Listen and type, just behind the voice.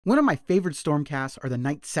One of my favorite stormcasts are the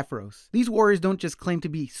Knight-Zephyros. These warriors don't just claim to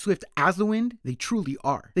be swift as the wind, they truly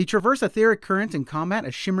are. They traverse etheric currents in combat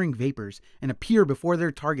as shimmering vapors and appear before their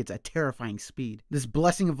targets at terrifying speed. This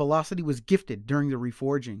blessing of velocity was gifted during the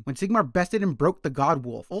reforging, when Sigmar bested and broke the god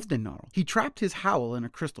wolf, Ulfdenarl. He trapped his howl in a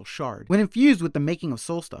crystal shard. When infused with the making of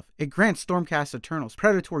soul stuff, it grants Stormcast Eternals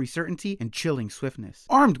predatory certainty and chilling swiftness.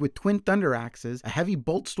 Armed with twin thunder axes, a heavy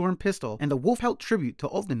bolt storm pistol, and the wolf-helt tribute to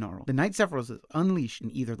Ulfdenarl, the Knight-Zephyros is unleashed in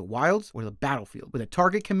either the wilds or the battlefield, with a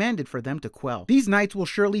target commanded for them to quell. These knights will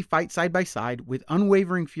surely fight side by side with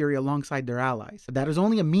unwavering fury alongside their allies, but that is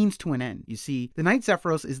only a means to an end. You see, the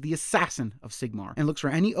Knight-Zephyros is the assassin of Sigmar, and looks for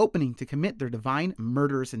any opening to commit their divine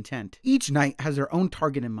murderous intent. Each knight has their own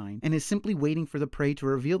target in mind, and is simply waiting for the prey to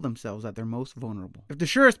reveal themselves at their most vulnerable. If the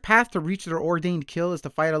surest path to reach their ordained kill is to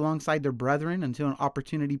fight alongside their brethren until an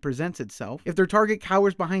opportunity presents itself, if their target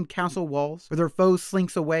cowers behind castle walls, or their foe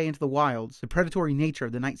slinks away into the wilds, the predatory nature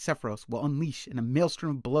of the Knight-Zephyros will unleash in a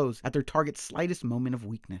maelstrom of blows at their target's slightest moment of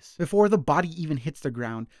weakness. Before the body even hits the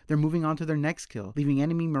ground, they're moving on to their next kill, leaving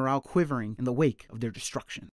enemy morale quivering in the wake of their destruction.